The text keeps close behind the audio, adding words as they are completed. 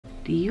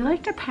Do you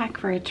like to pack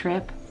for a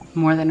trip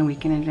more than a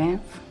week in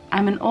advance?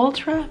 I'm an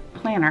ultra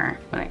planner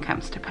when it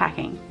comes to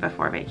packing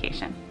before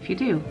vacation. If you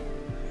do,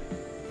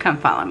 come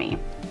follow me.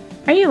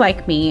 Are you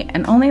like me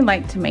and only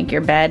like to make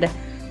your bed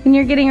when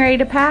you're getting ready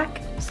to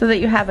pack so that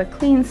you have a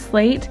clean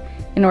slate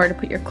in order to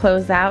put your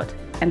clothes out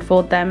and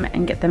fold them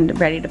and get them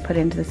ready to put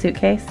into the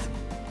suitcase?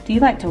 Do you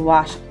like to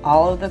wash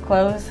all of the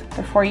clothes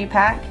before you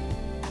pack?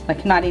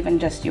 Like not even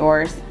just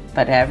yours,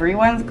 but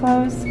everyone's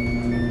clothes?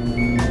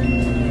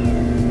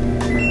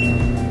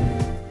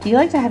 Do you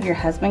like to have your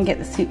husband get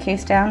the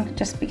suitcase down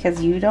just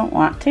because you don't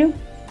want to?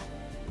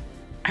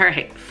 All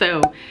right,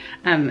 so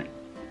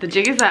the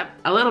jig is up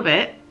a little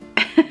bit.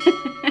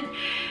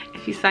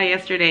 If you saw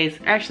if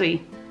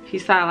you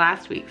saw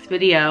last week's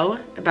video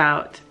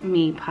about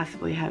me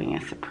possibly having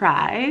a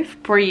surprise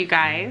for you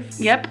guys.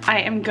 Yep,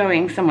 I am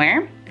going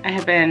somewhere. I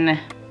have been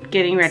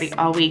getting ready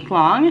all week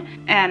long,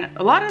 and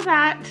a lot of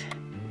that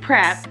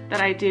prep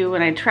that I do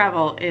when I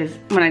travel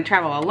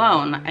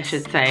alone, I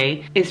should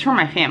say, is for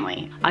my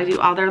family. I do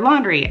all their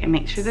laundry. I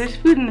make sure there's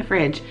food in the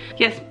fridge.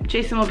 Yes,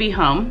 Jason will be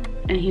home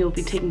and he will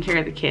be taking care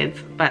of the kids,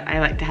 but I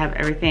like to have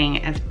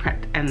everything as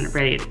prepped and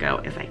ready to go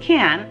as I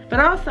can. But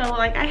also,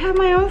 like, I have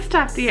my own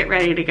stuff to get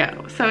ready to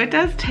go. So it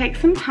does take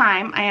some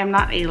time. I am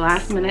not a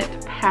last minute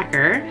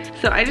packer.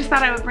 So I just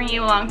thought I would bring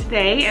you along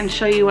today and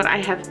show you what I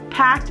have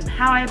packed and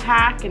how I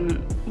pack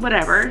and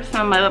whatever,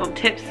 some of my little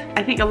tips.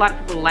 I think a lot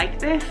of people like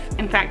this.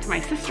 In fact, my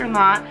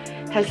sister-in-law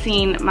has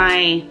seen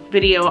my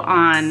video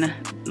on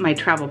my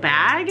travel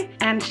bag,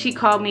 and she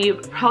called me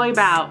probably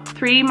about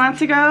 3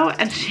 months ago,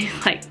 and she's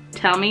like,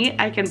 tell me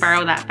I can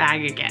borrow that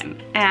bag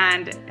again.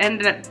 And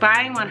ended up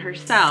buying one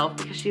herself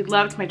because she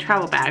loved my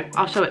travel bag.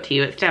 I'll show it to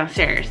you, it's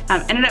downstairs.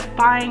 Ended up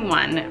buying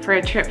one for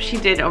a trip she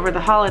did over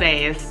the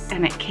holidays,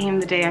 and it came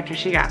the day after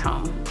she got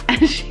home.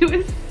 And she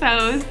was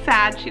so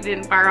sad she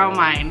didn't borrow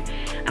mine.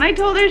 And I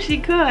told her she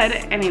could.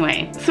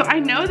 Anyway, so I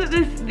know that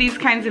these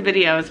kinds of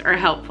videos are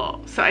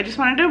helpful. So I just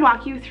wanted to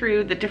walk you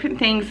through the different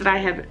things that I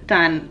have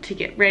done to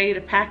get ready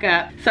to pack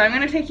up. So I'm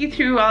gonna take you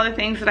through all the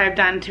things that I've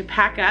done to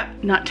pack up,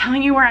 not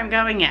telling you where I'm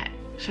going yet.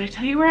 Should I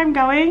tell you where I'm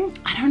going?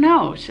 I don't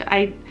know. Should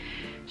I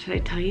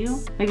tell you?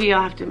 Maybe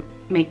I'll have to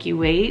make you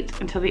wait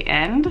until the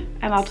end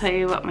and I'll tell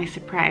you what my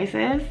surprise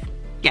is.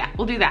 Yeah,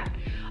 we'll do that.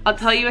 I'll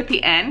tell you at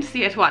the end, so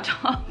you have to watch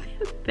all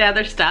the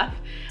other stuff.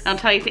 And I'll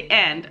tell you at the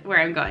end where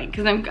I'm going,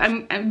 because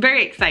I'm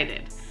very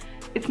excited.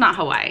 It's not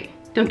Hawaii.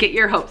 Don't get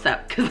your hopes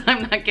up, because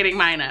I'm not getting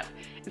mine up.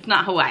 It's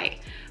not Hawaii,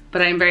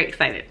 but I'm very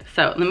excited.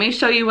 So let me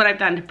show you what I've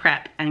done to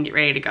prep and get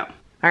ready to go.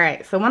 All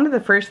right, so one of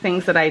the first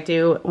things that I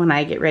do when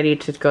I get ready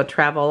to go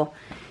travel,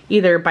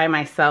 either by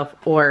myself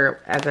or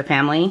as a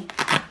family,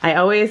 I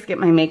always get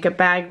my makeup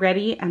bag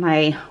ready and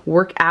I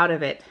work out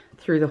of it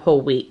through the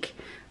whole week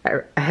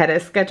ahead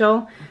of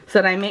schedule,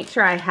 so that I make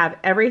sure I have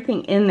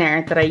everything in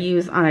there that I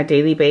use on a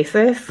daily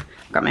basis.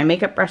 I've got my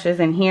makeup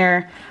brushes in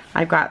here.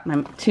 I've got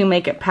my 2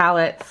 makeup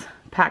palettes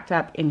packed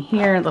up in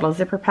here, a little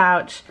zipper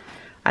pouch.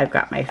 I've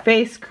got my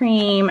face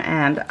cream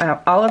and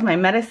all of my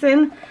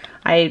medicine.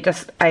 I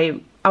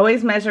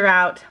always measure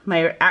out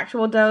my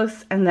actual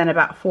dose and then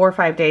about 4 or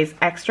 5 days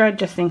extra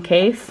just in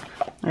case.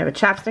 I have a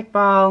chapstick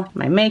ball,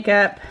 my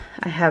makeup.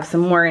 I have some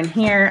more in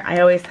here.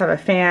 I always have a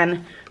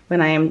fan when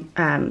I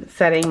am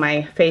setting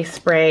my face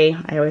spray.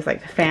 I always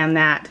like to fan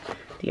that.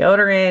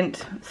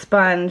 Deodorant,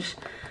 sponge,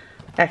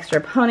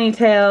 extra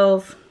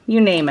ponytails, you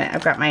name it.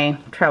 I've got my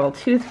travel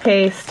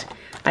toothpaste.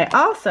 I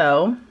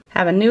also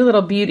have a new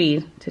little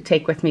beauty to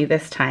take with me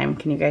this time.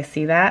 Can you guys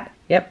see that?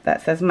 Yep,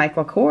 that says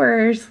Michael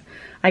Kors.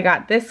 I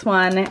got this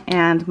one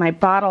and my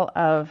bottle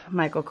of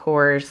Michael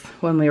Kors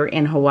when we were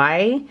in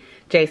Hawaii,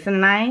 Jason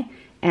and I,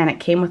 and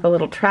it came with a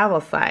little travel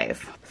size.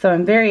 So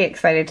I'm very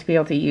excited to be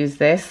able to use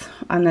this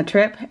on the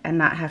trip and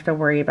not have to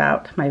worry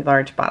about my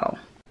large bottle.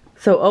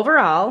 So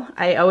overall,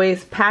 I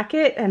always pack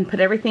it and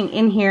put everything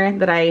in here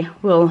that I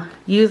will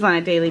use on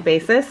a daily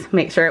basis,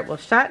 make sure it will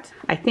shut.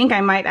 I think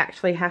I might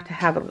actually have to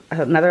have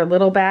another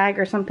little bag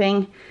or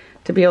something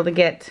to be able to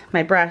get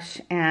my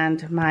brush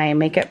and my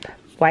makeup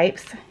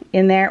wipes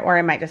in there, or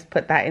I might just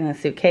put that in the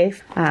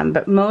suitcase.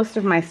 But most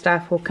of my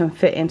stuff can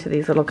fit into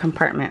these little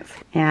compartments,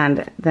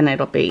 and then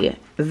it'll be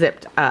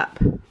zipped up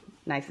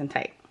nice and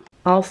tight.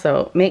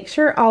 Also, make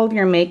sure all of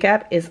your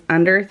makeup is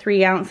under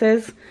 3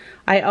 ounces.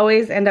 I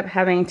always end up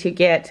having to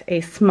get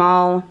a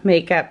small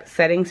makeup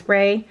setting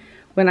spray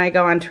when I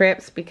go on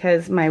trips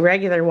because my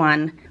regular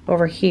one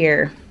over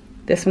here,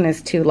 this one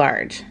is too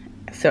large.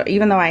 So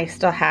even though I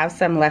still have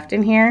some left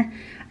in here,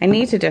 I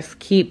need to just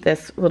keep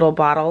this little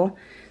bottle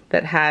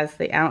that has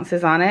the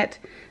ounces on it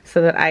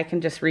so that I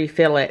can just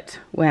refill it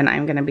when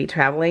I'm going to be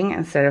traveling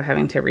instead of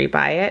having to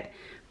rebuy it.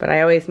 But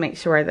I always make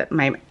sure that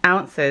my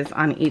ounces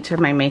on each of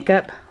my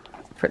makeup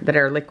that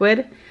are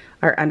liquid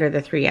are under the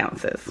 3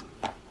 ounces.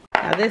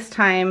 Now this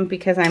time,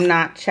 because I'm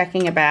not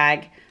checking a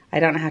bag,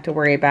 I don't have to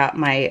worry about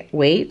my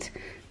weight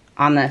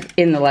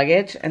in the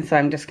luggage, and so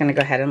I'm just going to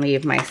go ahead and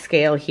leave my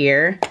scale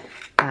here,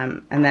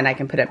 and then I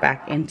can put it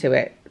back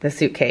into the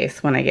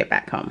suitcase when I get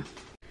back home.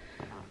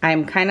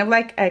 I'm kind of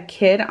like a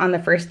kid on the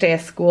first day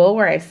of school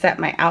where I set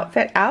my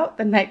outfit out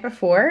the night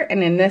before,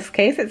 and in this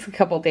case it's a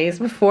couple days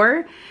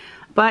before.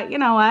 But you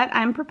know what?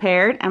 I'm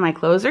prepared and my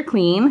clothes are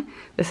clean.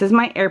 This is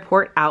my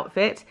airport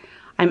outfit.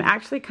 I'm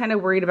actually kind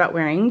of worried about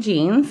wearing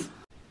jeans.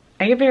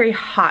 I get very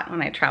hot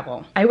when I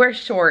travel. I wear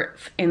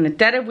shorts in the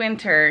dead of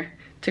winter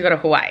to go to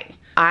Hawaii.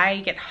 I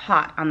get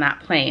hot on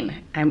that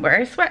plane. I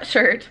wear a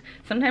sweatshirt.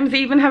 Sometimes I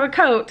even have a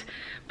coat,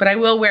 but I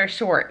will wear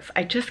shorts.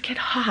 I just get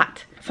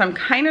hot. So I'm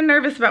kind of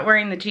nervous about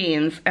wearing the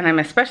jeans, and I'm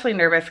especially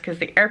nervous because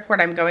the airport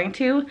I'm going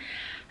to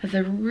has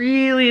a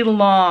really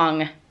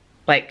long,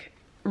 what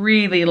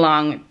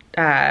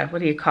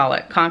do you call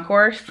it,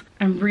 concourse.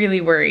 I'm really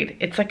worried.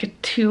 It's like a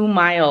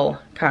 2-mile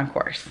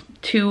concourse.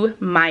 2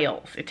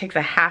 miles. It takes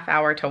a half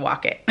hour to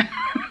walk it.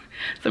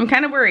 So I'm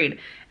kind of worried.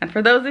 And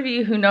for those of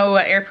you who know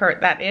what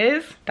airport that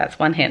is, that's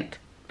one hint.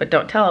 But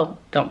don't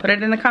put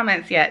it in the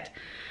comments yet.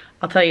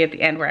 I'll tell you at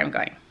the end where I'm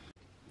going.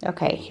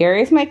 Okay, here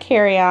is my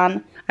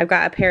carry-on. I've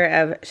got a pair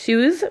of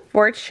shoes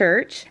for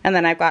church, and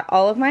then I've got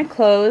all of my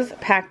clothes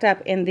packed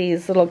up in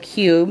these little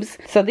cubes.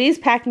 So these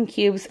packing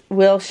cubes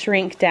will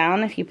shrink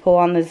down. If you pull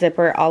on the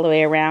zipper all the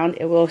way around,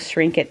 it will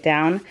shrink it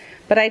down.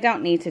 But I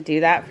don't need to do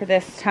that for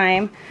this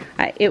time.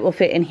 It will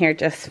fit in here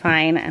just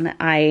fine, and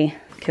I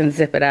can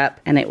zip it up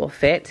and it will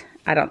fit.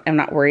 I'm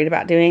not worried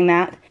about doing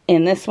that.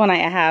 In this one I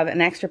have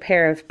an extra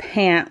pair of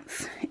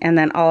pants and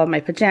then all of my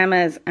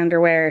pajamas,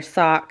 underwear,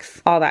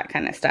 socks, all that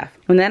kind of stuff.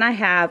 And then I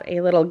have a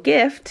little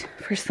gift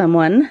for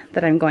someone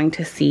that I'm going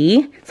to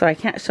see. So I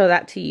can't show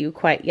that to you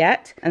quite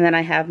yet. And then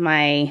I have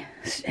my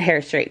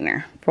hair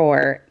straightener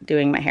for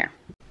doing my hair.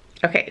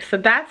 Okay, so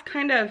that's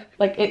kind of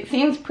like, it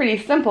seems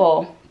pretty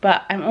simple,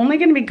 but I'm only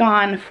gonna be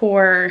gone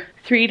for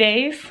 3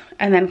 days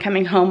and then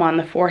coming home on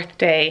the 4th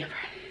day.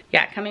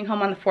 Yeah, coming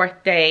home on the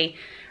 4th day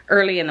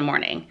early in the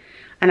morning.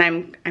 And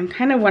I'm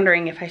kind of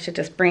wondering if I should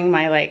just bring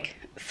my like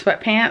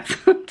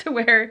sweatpants to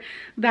wear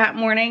that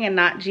morning and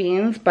not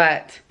jeans,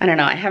 but I don't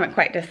know, I haven't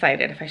quite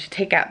decided if I should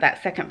take out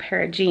that second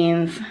pair of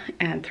jeans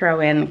and throw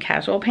in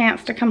casual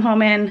pants to come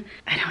home in.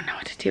 I don't know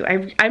what to do.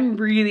 I'm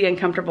really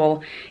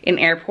uncomfortable in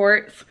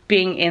airports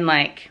being in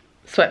like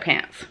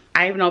sweatpants.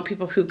 I know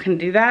people who can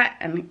do that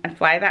and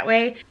fly that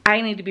way.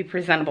 I need to be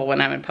presentable when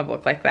I'm in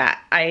public like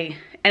that.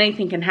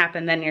 Anything can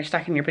happen, then you're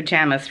stuck in your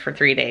pajamas for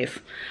 3 days.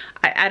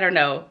 I don't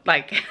know,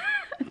 like,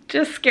 it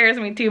just scares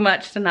me too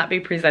much to not be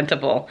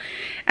presentable.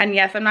 And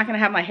yes, I'm not gonna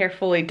have my hair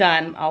fully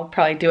done. I'll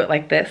probably do it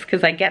like this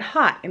because I get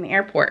hot in the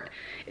airport.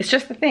 It's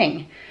just the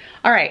thing.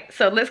 All right,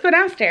 so let's go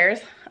downstairs.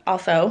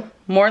 Also,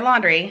 more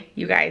laundry,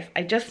 you guys.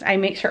 I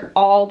make sure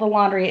all the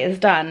laundry is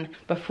done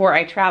before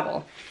I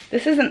travel.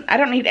 I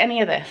don't need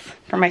any of this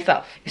for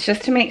myself. It's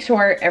just to make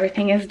sure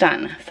everything is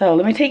done. So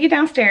let me take you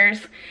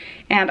downstairs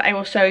and I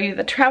will show you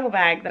the travel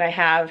bag that I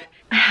have.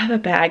 I have a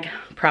bag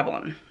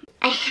problem.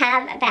 I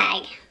have a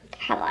bag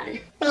problem. My name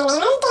is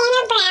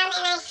Dayna Brown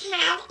and I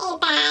have a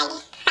bag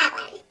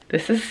problem.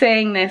 This is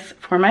saying this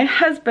for my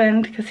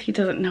husband because he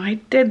doesn't know I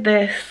did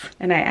this,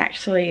 and I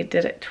actually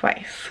did it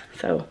twice.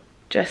 So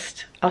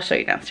I'll show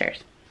you downstairs.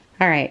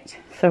 All right,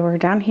 so we're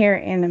down here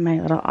in my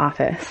little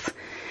office.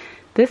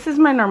 This is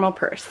my normal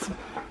purse.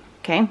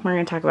 Okay, we're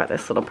gonna talk about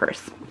this little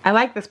purse. I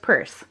like this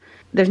purse.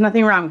 There's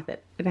nothing wrong with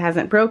it. It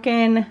hasn't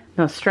broken,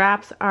 no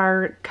straps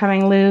are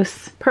coming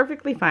loose.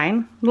 Perfectly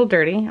fine, a little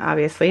dirty,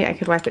 obviously. I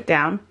could wipe it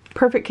down.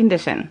 Perfect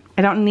condition.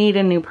 I don't need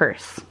a new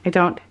purse. I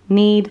don't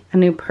need a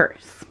new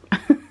purse.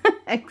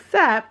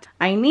 Except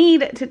I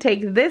need to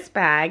take this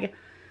bag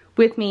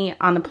with me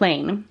on the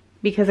plane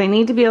because I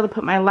need to be able to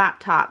put my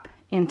laptop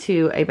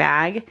into a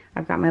bag.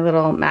 I've got my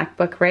little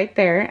MacBook right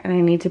there and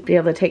I need to be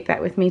able to take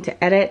that with me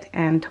to edit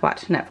and to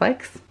watch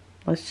Netflix.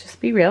 Let's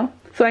just be real.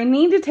 So I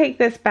need to take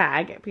this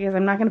bag because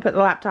I'm not gonna put the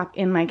laptop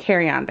in my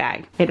carry-on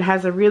bag. It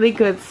has a really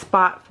good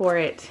spot for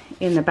it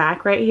in the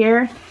back right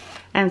here.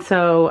 And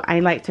so I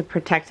like to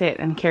protect it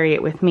and carry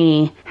it with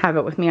me, have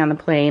it with me on the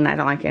plane. I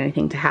don't like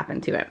anything to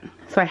happen to it.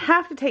 So I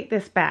have to take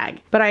this bag,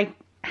 but I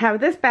have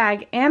this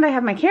bag and I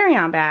have my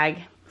carry-on bag,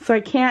 so I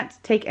can't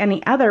take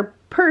any other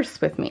purse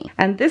with me.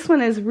 And this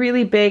one is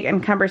really big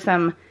and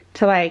cumbersome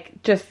to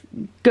like just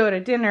go to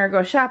dinner,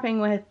 go shopping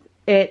with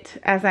it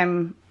as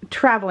I'm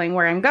traveling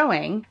where I'm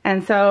going.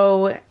 And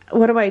so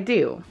what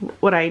do?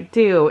 What I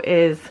do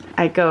is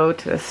I go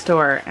to the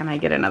store and I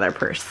get another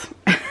purse.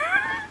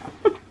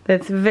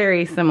 That's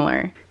very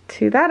similar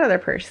to that other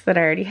purse that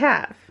I already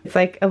have. It's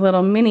like a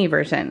little mini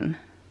version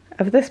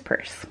of this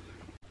purse.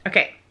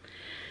 Okay,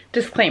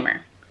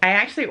 disclaimer. I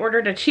actually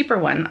ordered a cheaper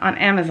one on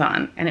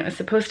Amazon and it was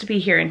supposed to be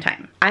here in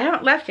time. I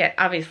haven't left yet,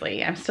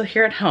 obviously. I'm still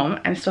here at home.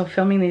 I'm still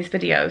filming these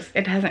videos.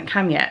 It hasn't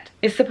come yet.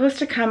 It's supposed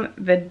to come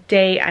the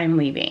day I'm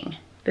leaving.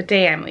 The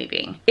day I'm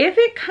leaving. If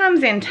it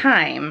comes in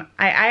time,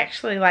 I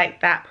actually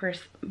like that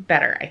purse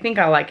better. I think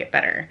I'll like it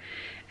better.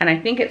 And I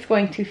think it's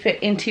going to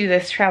fit into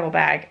this travel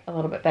bag a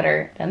little bit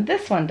better than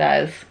this one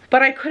does,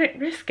 but I couldn't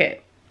risk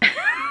it.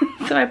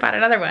 So I bought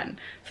another one.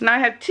 So now I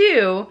have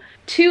two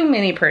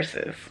mini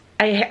purses.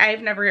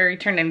 I've never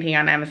returned anything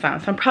on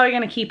Amazon, so I'm probably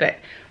gonna keep it.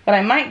 What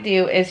I might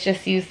do is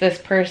just use this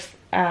purse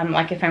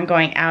like if I'm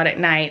going out at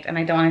night and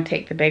I don't want to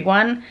take the big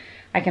one,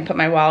 I can put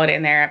my wallet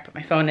in there, I put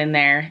my phone in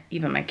there,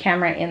 even my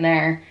camera in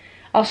there.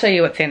 I'll show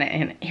you what's in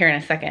it here in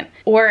a second.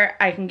 Or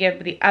I can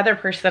give the other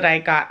purse that I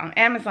got on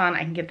Amazon,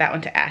 I can give that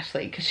one to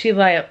Ashley because she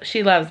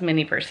loves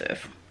mini purses.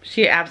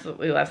 She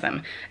absolutely loves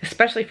them,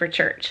 especially for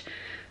church.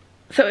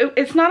 So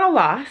it's not a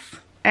loss.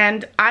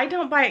 And I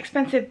don't buy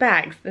expensive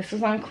bags. This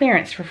was on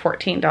clearance for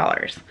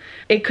 $14.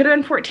 It could have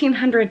been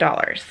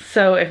 $1,400.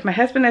 So if my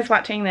husband is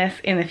watching this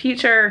in the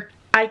future,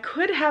 I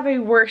could have a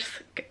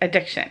worse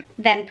addiction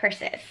than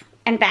purses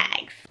and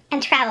bags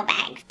and travel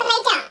bags. But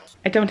I don't.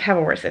 I don't have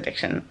a worse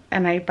addiction,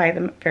 and I buy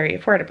them very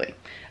affordably.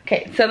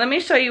 Okay, so let me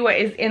show you what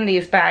is in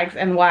these bags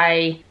and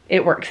why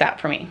it works out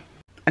for me.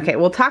 Okay,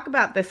 we'll talk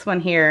about this one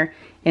here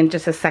in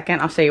just a second.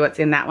 I'll show you what's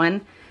in that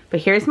one. But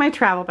here's my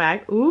travel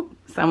bag. Oop,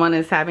 someone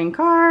is having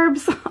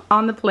carbs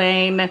on the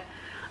plane.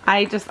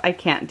 I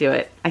can't do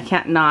it. I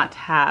can't not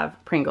have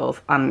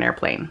Pringles on an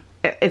airplane.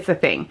 It's a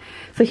thing.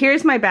 So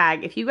here's my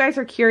bag. If you guys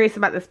are curious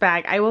about this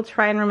bag, I will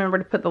try and remember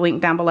to put the link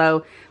down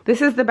below.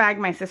 This is the bag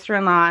my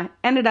sister-in-law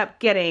ended up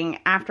getting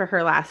after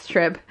her last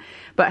trip,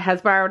 but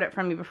has borrowed it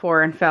from me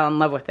before and fell in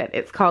love with it.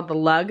 It's called the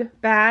Lug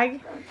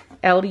bag,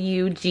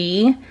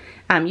 L-U-G.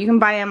 You can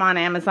buy them on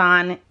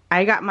Amazon.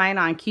 I got mine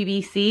on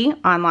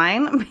QVC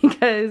online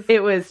because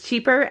it was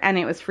cheaper and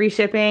it was free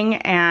shipping,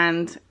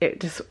 and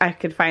I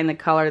could find the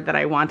color that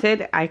I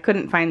wanted. I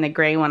couldn't find the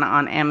gray one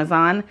on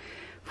Amazon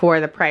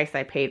for the price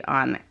I paid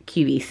on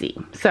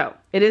QVC. So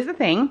it is a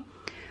thing,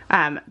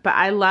 but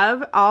I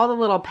love all the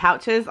little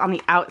pouches on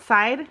the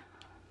outside.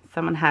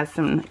 Someone has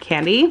some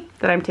candy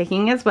that I'm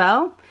taking as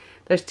well.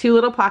 There's 2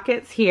 little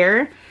pockets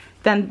here.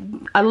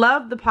 Then I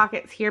love the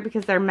pockets here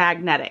because they're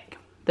magnetic.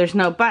 There's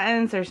no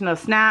buttons, there's no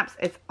snaps,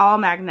 it's all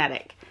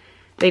magnetic.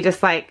 They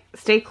just like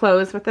stay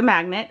closed with the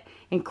magnet,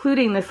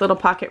 including this little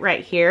pocket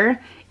right here.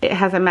 It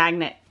has a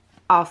magnet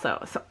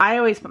also. So I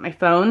always put my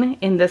phone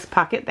in this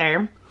pocket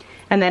there.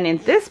 And then in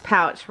this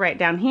pouch right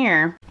down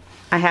here,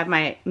 I have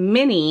my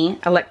mini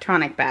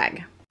electronic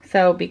bag.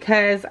 So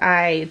because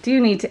I do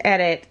need to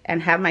edit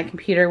and have my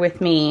computer with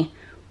me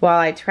while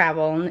I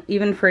travel,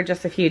 even for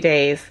just a few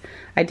days,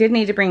 I did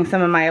need to bring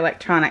some of my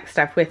electronic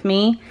stuff with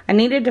me. I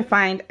needed to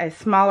find a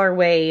smaller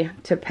way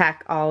to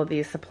pack all of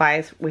these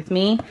supplies with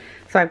me.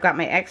 So I've got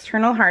my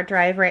external hard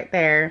drive right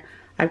there.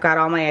 I've got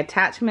all my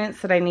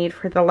attachments that I need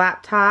for the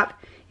laptop,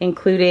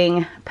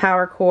 including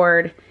power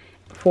cord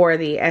for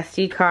the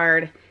SD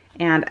card,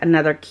 and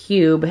another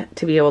cube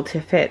to be able to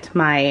fit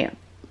my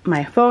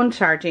phone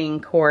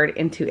charging cord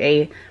into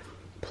a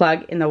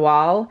plug in the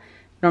wall.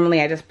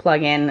 Normally I just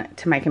plug in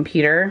to my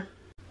computer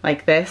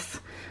like this.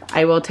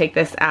 I will take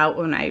this out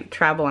when I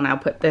travel and I'll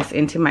put this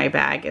into my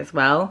bag as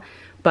well.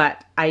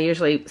 But I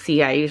usually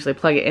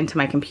plug it into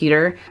my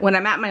computer. When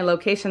I'm at my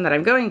location that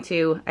I'm going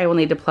to, I will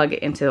need to plug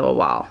it into a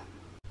wall.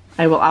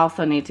 I will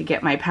also need to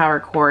get my power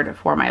cord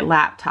for my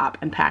laptop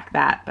and pack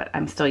that, but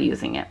I'm still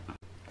using it.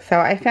 So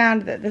I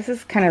found that this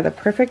is kind of the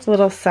perfect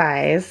little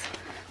size.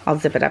 I'll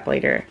zip it up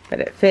later, but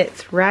it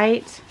fits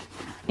right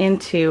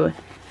into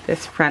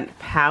this front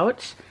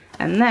pouch.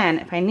 And then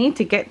if I need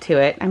to get to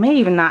it, I may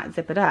even not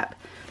zip it up,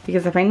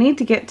 because if I need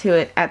to get to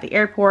it at the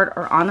airport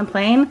or on the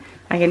plane,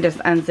 I can just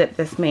unzip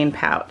this main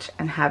pouch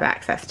and have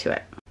access to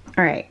it.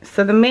 All right,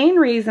 so the main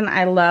reason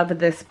I love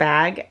this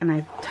bag, and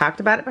I've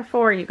talked about it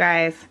before, you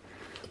guys,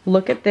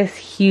 look at this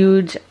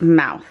huge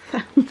mouth.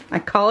 I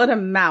call it a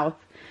mouth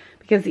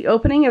because the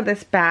opening of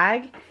this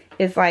bag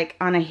is like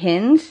on a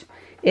hinge.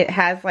 It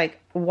has like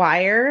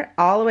wire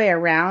all the way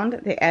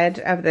around the edge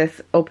of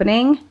this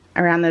opening,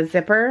 around the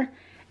zipper,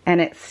 and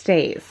it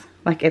stays.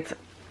 Like it's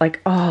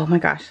like, oh my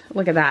gosh,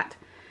 look at that.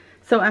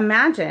 So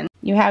imagine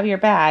you have your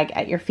bag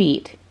at your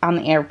feet on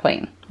the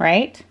airplane,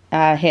 right?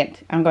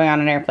 Hint, I'm going on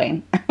an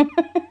airplane.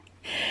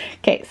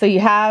 Okay, so you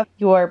have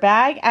your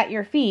bag at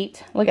your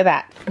feet. Look at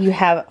that. You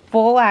have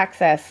full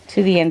access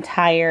to the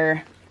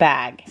entire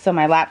bag. So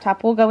my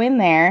laptop will go in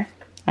there.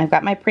 I've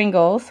got my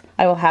Pringles.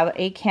 I will have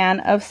a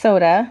can of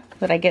soda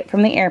that I get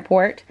from the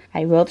airport.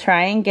 I will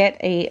try and get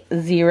a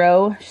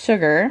 0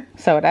 sugar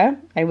soda.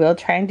 I will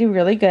try and do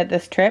really good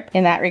this trip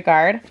in that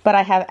regard. But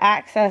I have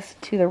access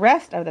to the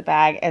rest of the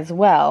bag as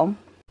well.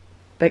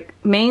 But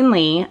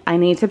mainly, I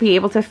need to be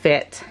able to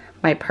fit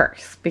my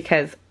purse,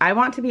 because I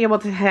want to be able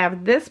to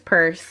have this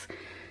purse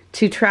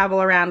to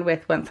travel around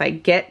with once I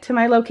get to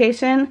my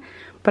location,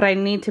 but I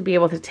need to be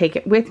able to take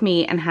it with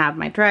me and have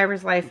my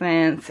driver's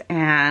license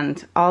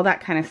and all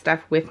that kind of stuff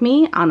with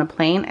me on a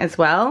plane as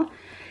well.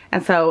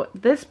 And so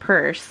this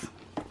purse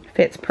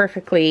fits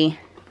perfectly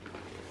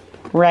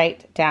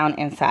right down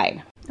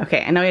inside.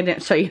 Okay, I know I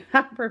didn't show you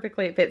how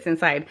perfectly it fits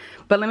inside,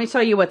 but let me show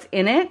you what's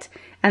in it,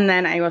 and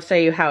then I will show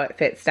you how it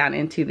fits down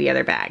into the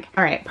other bag.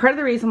 All right, part of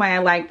the reason why I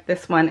liked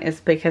this one is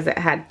because it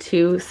had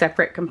 2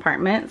 separate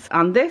compartments.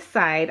 On this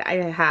side, I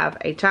have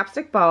a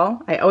chapstick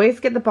ball. I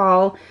always get the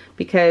ball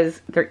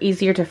because they're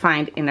easier to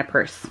find in a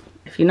purse.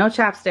 If you know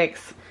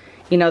chapsticks,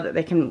 you know that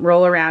they can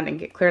roll around and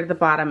get clear to the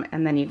bottom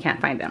and then you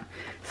can't find them.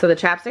 So the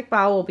chapstick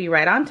ball will be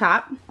right on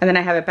top. And then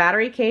I have a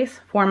battery case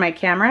for my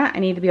camera. I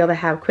need to be able to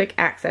have quick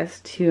access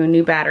to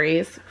new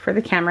batteries for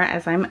the camera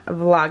as I'm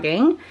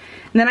vlogging.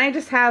 And then I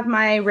just have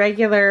my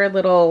regular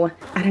little,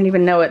 I don't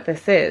even know what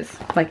this is,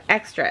 like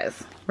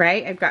extras,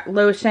 right? I've got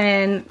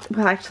lotion.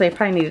 Well, actually I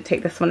probably need to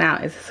take this one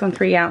out. Is this one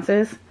 3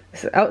 ounces?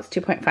 Oh, it's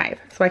 2.5.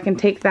 So I can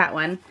take that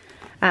one.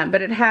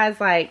 But it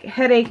has like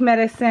headache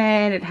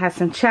medicine, it has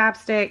some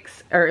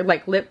chapsticks, or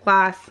like lip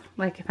gloss,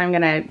 like if I'm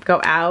gonna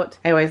go out.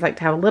 I always like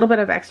to have a little bit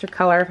of extra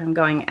color if I'm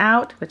going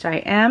out, which I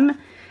am.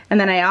 And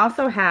then I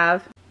also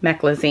have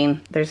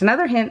meclizine. There's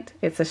another hint,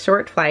 it's a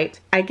short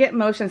flight. I get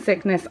motion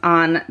sickness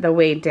on the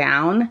way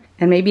down,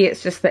 and maybe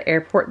it's just the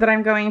airport that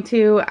I'm going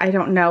to. I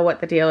don't know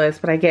what the deal is,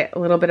 but I get a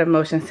little bit of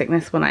motion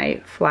sickness when I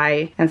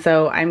fly. And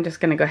so I'm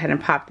just gonna go ahead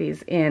and pop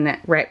these in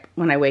right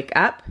when I wake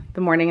up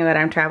the morning that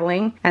I'm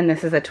traveling. And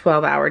this is a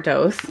 12-hour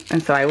dose,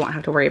 and so I won't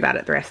have to worry about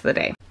it the rest of the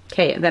day.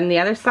 Okay, then the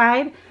other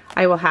side,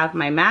 I will have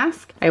my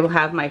mask. I will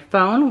have my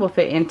phone, will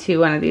fit into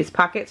one of these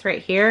pockets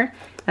right here.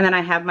 And then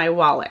I have my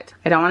wallet.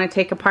 I don't want to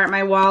take apart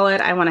my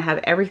wallet. I want to have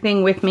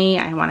everything with me.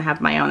 I want to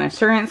have my own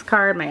insurance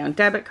card, my own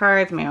debit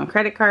cards, my own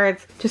credit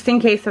cards. Just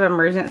in case of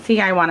emergency,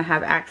 I want to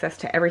have access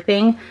to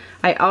everything.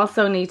 I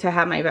also need to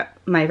have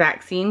my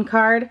vaccine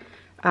card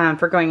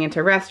for going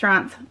into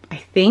restaurants, I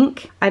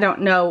think. I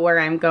don't know where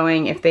I'm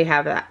going if they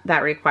have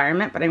that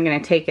requirement, but I'm going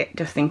to take it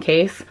just in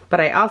case. But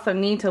I also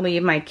need to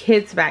leave my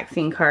kids'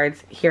 vaccine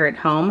cards here at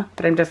home,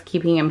 but I'm just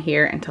keeping them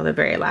here until the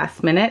very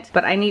last minute.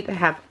 But I need to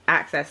have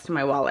access to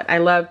my wallet. I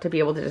love to be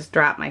able to just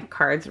drop my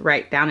cards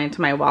right down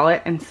into my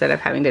wallet instead of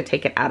having to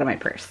take it out of my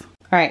purse.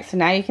 All right, so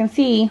now you can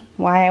see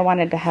why I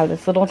wanted to have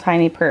this little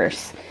tiny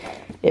purse.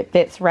 It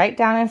fits right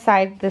down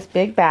inside this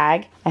big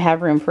bag. I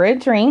have room for a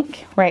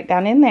drink right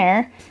down in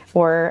there,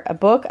 or a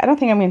book. I don't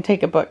think I'm going to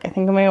take a book. I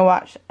think I'm going to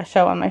watch a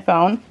show on my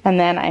phone. And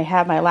then I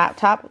have my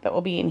laptop that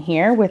will be in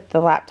here with the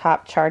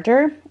laptop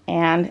charger,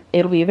 and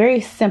it'll be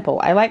very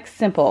simple. I like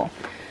simple.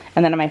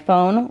 And then my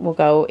phone will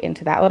go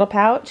into that little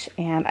pouch,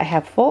 and I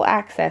have full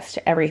access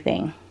to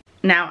everything.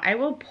 Now, I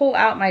will pull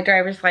out my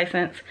driver's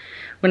license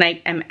when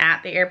I am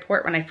at the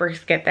airport. When I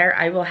first get there,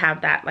 I will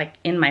have that like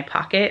in my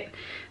pocket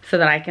so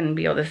that I can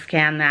be able to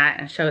scan that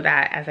and show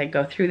that as I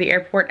go through the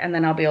airport, and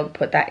then I'll be able to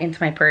put that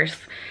into my purse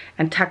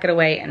and tuck it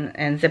away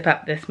and zip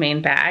up this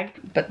main bag.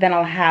 But then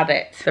I'll have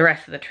it the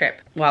rest of the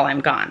trip while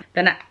I'm gone.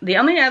 Then the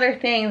only other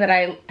thing that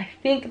I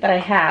think that I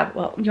have,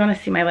 well, you want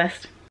to see my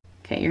list?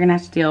 Okay, you're gonna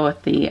have to deal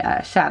with the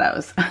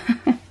shadows.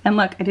 And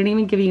look, I didn't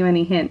even give you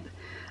any hint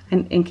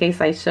in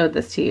case I showed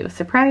this to you.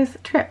 Surprise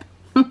trip.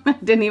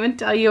 Didn't even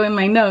tell you in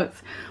my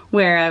notes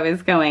where I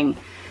was going.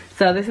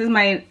 So this is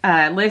my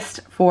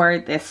list for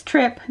this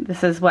trip.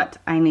 This is what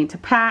I need to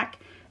pack,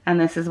 and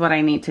this is what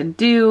I need to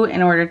do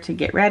in order to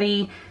get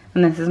ready.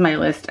 And this is my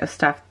list of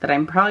stuff that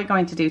I'm probably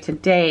going to do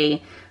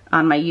today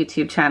on my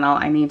YouTube channel.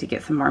 I need to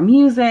get some more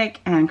music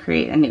and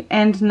create a new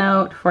end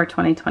note for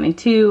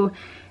 2022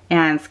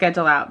 and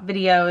schedule out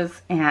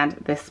videos. And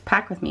this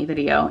Pack With Me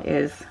video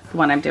is the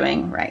one I'm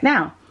doing right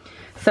now.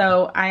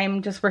 So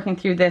I'm just working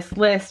through this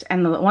list,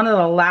 and one of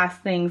the last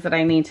things that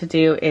I need to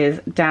do is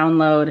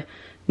download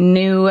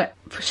new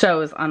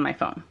shows on my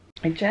phone.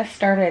 I just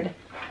started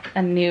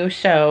a new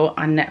show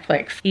on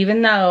Netflix.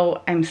 Even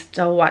though I'm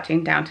still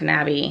watching Downton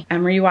Abbey,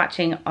 I'm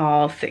rewatching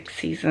all 6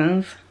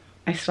 seasons.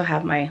 I still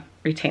have my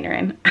retainer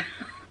in.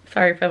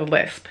 Sorry for the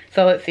lisp.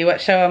 So let's see,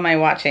 what show am I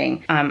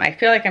watching? I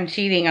feel like I'm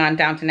cheating on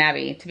Downton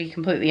Abbey, to be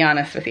completely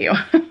honest with you,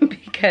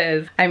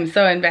 because I'm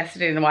so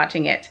invested in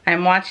watching it.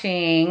 I'm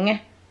watching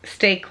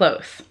Stay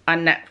Close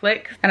on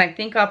Netflix, and I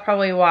think I'll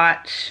probably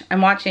I'm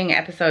watching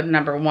episode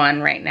number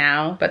 1 right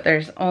now, but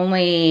there's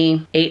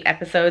only 8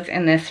 episodes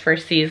in this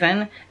first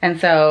season, and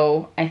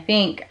so I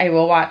think I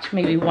will watch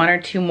maybe 1 or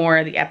 2 more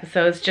of the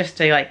episodes just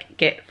to like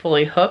get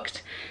fully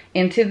hooked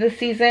into the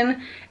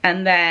season,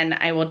 and then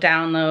I will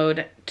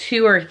download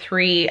 2 or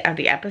 3 of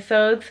the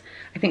episodes.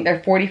 I think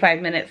they're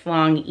 45 minutes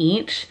long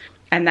each,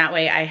 and that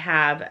way I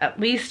have at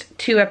least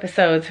 2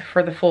 episodes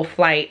for the full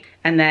flight,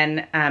 and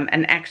then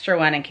an extra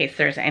one in case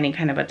there's any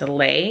kind of a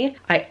delay.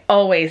 I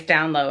always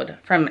download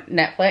from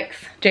Netflix.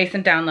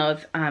 Jason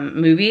downloads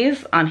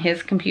movies on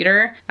his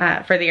computer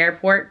for the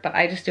airport, but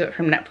I just do it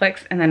from Netflix,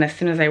 and then as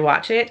soon as I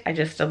watch it, I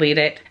just delete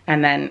it,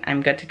 and then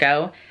I'm good to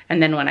go.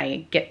 And then when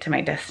I get to my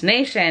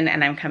destination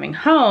and I'm coming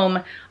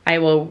home, I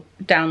will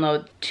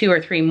download 2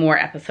 or 3 more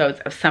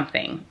episodes of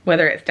something,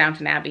 whether it's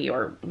Downton Abbey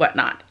or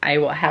whatnot. I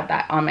will have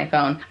that on my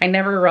phone. I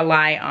never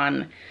rely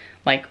on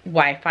like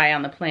Wi-Fi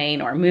on the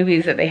plane or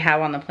movies that they have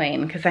on the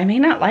plane, because I may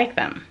not like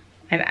them,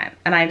 and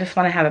I just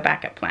want to have a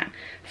backup plan.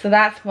 So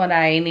that's what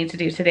I need to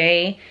do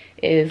today,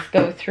 is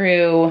go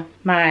through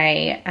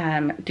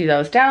my do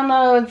those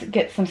downloads,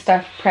 get some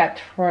stuff prepped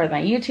for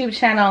my YouTube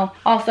channel.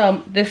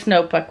 Also, this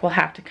notebook will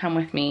have to come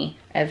with me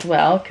as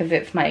well, because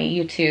it's my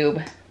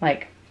YouTube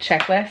like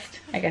checklist.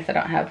 I guess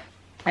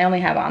I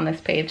only have on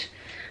this page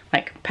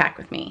like Pack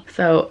With Me.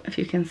 So if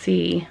you can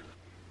see,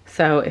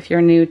 so if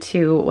you're new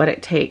to what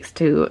it takes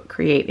to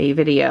create a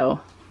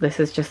video This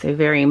is just a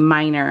very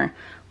minor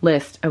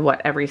list of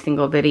what every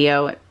single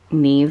video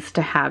needs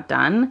to have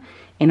done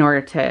in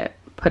order to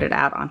put it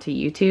out onto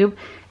YouTube.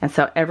 And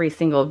so every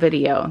single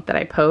video that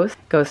I post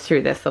goes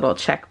through this little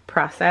check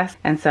process.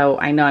 And so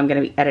I know I'm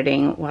going to be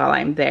editing while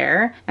I'm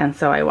there. And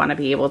so I want to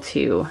be able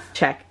to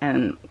check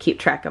and keep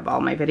track of all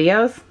my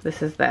videos.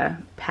 This is the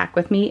pack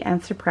with me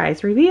and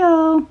surprise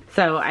reveal.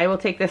 So I will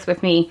take this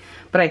with me,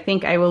 but I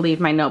think I will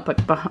leave my notebook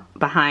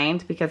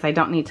behind because I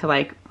don't need to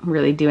like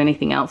really do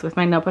anything else with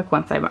my notebook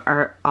once I'm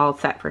all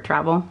set for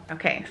travel.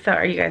 Okay, so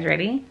are you guys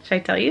ready? Should I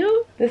tell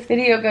you? This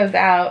video goes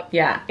out,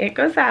 yeah, it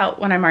goes out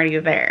when I'm already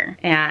there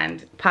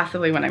and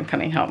possibly when I'm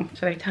coming home.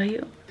 Should I tell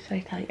you? Should I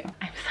tell you?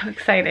 I'm so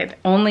excited.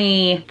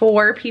 Only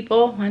 4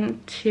 people,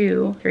 1,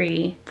 2,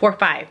 3, 4,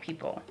 5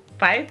 people.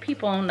 5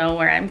 people know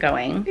where I'm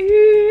going.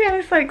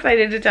 I'm so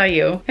excited to tell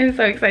you. I'm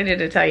so excited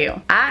to tell you.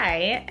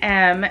 I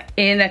am,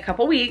 in a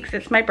couple weeks,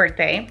 it's my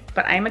birthday,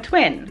 but I'm a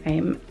twin.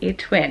 I'm a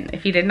twin.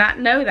 If you did not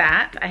know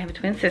that, I have a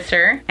twin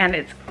sister and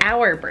it's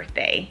our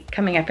birthday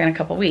coming up in a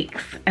couple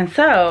weeks. And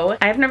so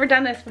I've never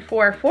done this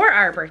before for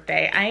our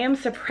birthday. I am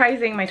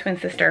surprising my twin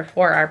sister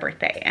for our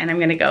birthday and I'm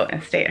gonna go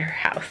and stay at her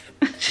house.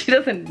 She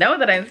doesn't know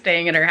that I'm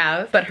staying at her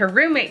house, but her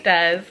roommate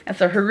does. And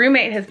so her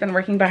roommate has been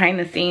working behind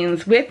the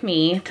scenes with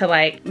me to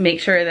like make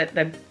sure that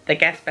the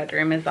guest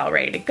bedroom is all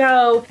ready to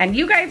go. And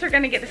you guys are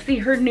gonna get to see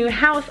her new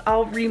house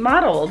all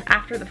remodeled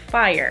after the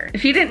fire.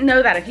 If you didn't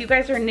know that, if you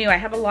guys are new, I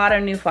have a lot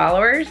of new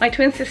followers. My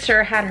twin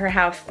sister had her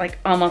house like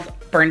almost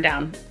burned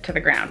down to the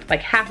ground.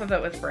 Like half of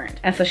it was burned.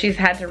 And so she's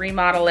had to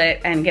remodel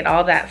it and get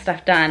all that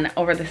stuff done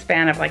over the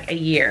span of like a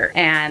year.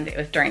 And it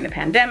was during the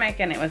pandemic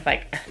and it was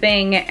like a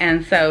thing.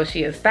 And so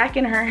she is back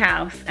in her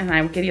house and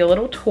I will give you a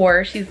little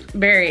tour. She's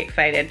very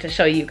excited to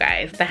show you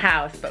guys the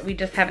house, but we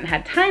just haven't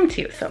had time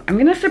to. So I'm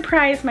gonna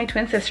surprise my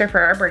twin sister for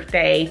our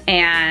birthday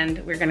and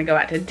we're gonna go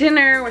out to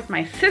dinner with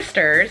my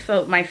sisters.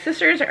 So my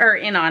sisters are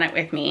in on it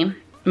with me,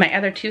 my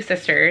other 2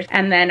 sisters,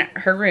 and then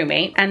her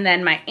roommate, and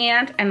then my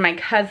aunt and my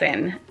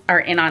cousin are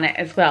in on it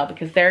as well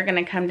because they're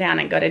gonna come down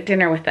and go to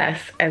dinner with us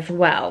as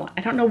well.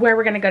 I don't know where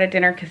we're gonna go to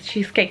dinner because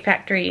Cheesecake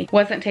Factory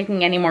wasn't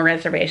taking any more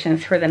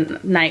reservations for the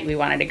night we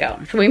wanted to go.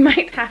 So we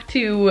might have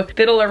to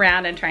fiddle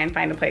around and try and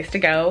find a place to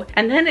go.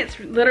 And then it's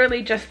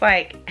literally just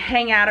like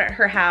hang out at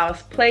her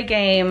house, play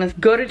games,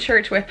 go to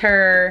church with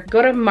her,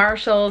 go to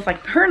Marshall's.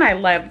 Like her and I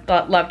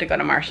love to go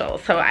to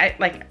Marshall's. So I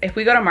like if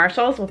we go to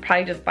Marshall's, we'll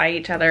probably just buy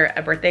each other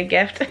a birthday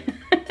gift.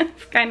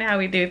 It's kind of how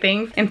we do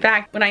things. In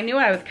fact, when I knew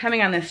I was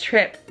coming on this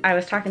trip, I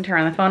was talking to her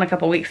on the phone a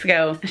couple weeks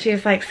ago. She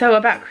was like, so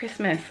about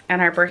Christmas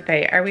and our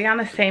birthday, are we on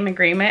the same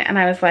agreement? And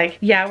I was like,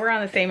 yeah, we're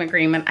on the same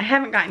agreement. I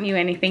haven't gotten you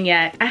anything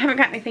yet. I haven't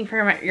gotten anything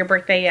for your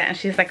birthday yet. And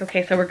she's like,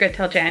 okay, so we're good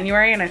till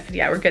January? And I said,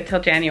 yeah, we're good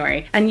till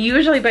January. And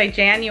usually by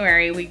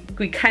January, we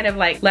kind of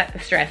like let the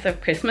stress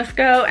of Christmas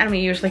go. And we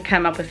usually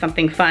come up with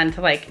something fun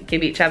to like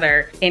give each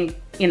other in,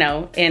 you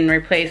know, in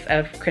replace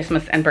of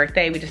Christmas and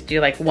birthday. We just do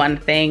like one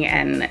thing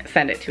and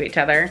send it to each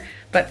other.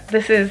 But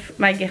this is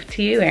my gift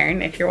to you,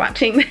 Erin, if you're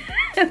watching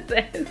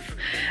this.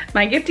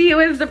 My gift to you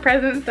is the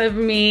presence of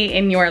me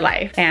in your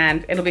life,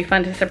 and it'll be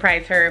fun to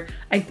surprise her.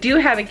 I do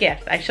have a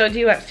gift. I showed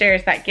you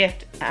upstairs that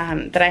gift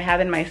that I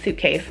have in my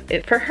suitcase.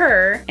 It's for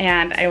her,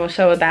 and I will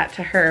show that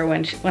to her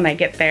when I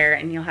get there,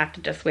 and you'll have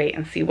to just wait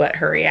and see what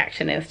her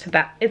reaction is to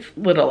that. It's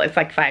little, it's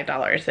like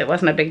 $5. It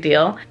wasn't a big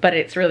deal, but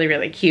it's really,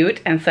 really cute,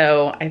 and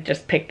so I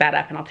just picked that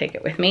up and I'll take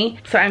it with me.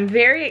 So I'm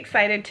very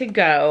excited to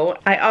go.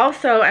 I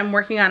also am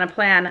working on a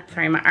plan.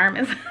 Sorry, my arm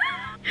is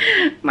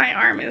my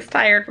arm is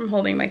tired from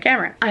holding my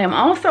camera. I am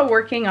also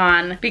working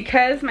on,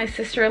 because my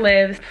sister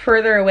lives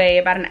further away,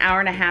 about an hour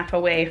and a half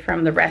away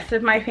from the rest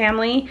of my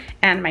family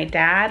and my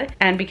dad,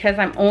 and because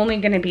I'm only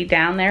gonna be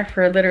down there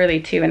for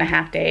literally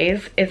 2.5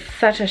 days, it's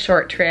such a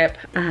short trip,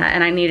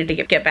 and I needed to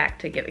get back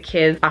to get the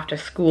kids off to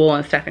school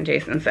and stuff, and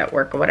Jason's at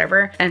work or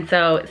whatever. And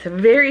so it's a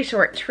very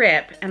short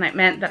trip, and it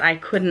meant that I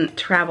couldn't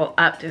travel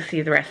up to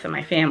see the rest of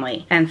my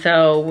family. And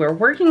so we're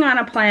working on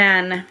a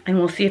plan, and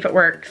we'll see if it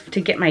works,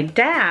 to get my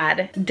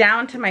dad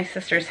down to my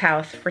sister's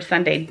house for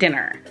Sunday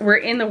dinner. We're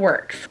in the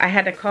works. I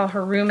had to call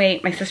her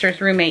roommate, my sister's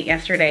roommate,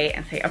 yesterday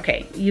and say,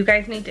 okay, you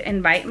guys need to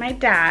invite my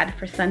dad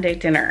for Sunday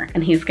dinner.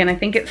 And he's gonna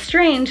think it's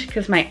strange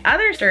because my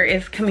other sister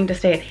is coming to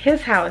stay at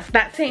his house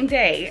that same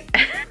day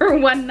for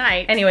one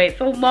night. Anyway,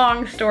 it's a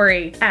long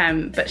story,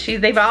 but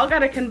they've all got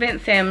to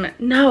convince him,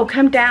 no,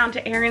 come down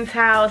to Erin's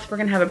house. We're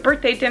gonna have a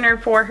birthday dinner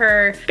for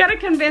her. Gotta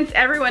convince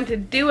everyone to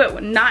do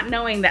it, not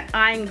knowing that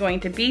I'm going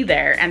to be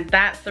there. And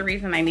that's the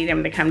reason I need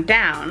him to come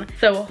down.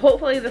 So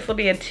hopefully this will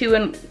be a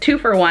two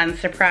for one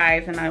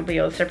surprise, and I'll be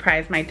able to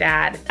surprise my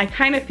dad. I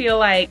kind of feel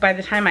like by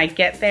the time I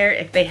get there,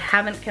 if they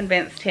haven't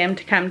convinced him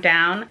to come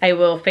down, I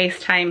will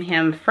FaceTime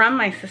him from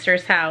my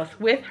sister's house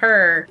with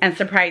her and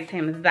surprise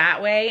him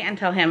that way and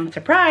tell him,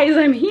 surprise,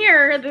 I'm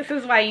here. This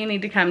is why you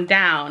need to come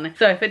down.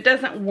 So if it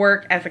doesn't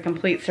work as a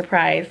complete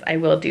surprise, I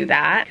will do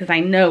that because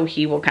I know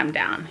he will come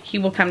down. He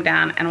will come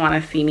down and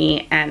want to see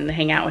me and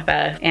hang out with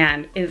us,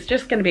 and it's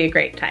just going to be a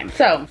great time.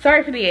 So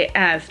sorry for the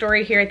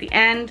story here at the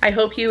end. I I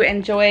hope you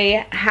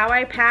enjoy how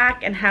I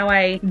pack and how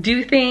I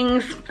do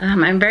things.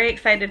 I'm very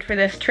excited for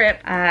this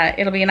trip.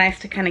 It'll be nice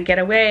to kind of get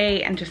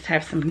away and just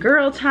have some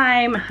girl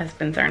time.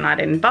 Husbands are not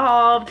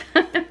involved.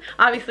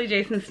 Obviously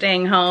Jason's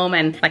staying home,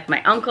 and like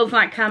my uncle's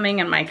not coming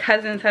and my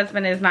cousin's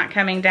husband is not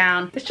coming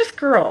down. It's just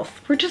girls.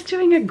 We're just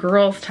doing a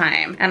girls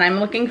time, and I'm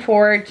looking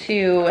forward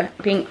to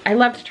I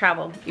love to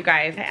travel, you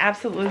guys. I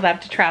absolutely love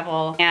to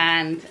travel,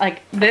 and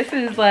like this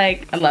is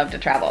like, I love to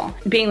travel.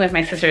 Being with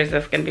my sisters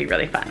is gonna be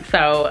really fun.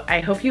 So I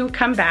hope you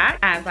come back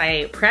as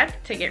I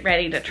prep to get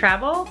ready to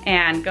travel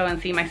and go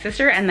and see my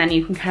sister, and then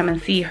you can come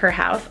and see her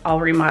house all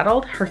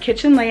remodeled. Her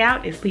kitchen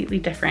layout is completely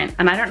different,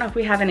 and I don't know if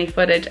we have any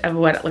footage of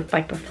what it looked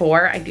like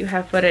before. I do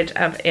have footage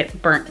of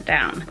it burnt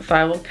down, so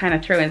I will kind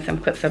of throw in some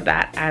clips of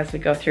that as we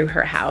go through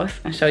her house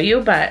and show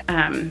you, but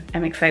I'm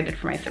excited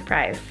for my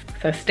surprise.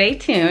 So stay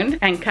tuned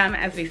and come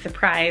as we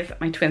surprise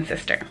my twin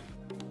sister.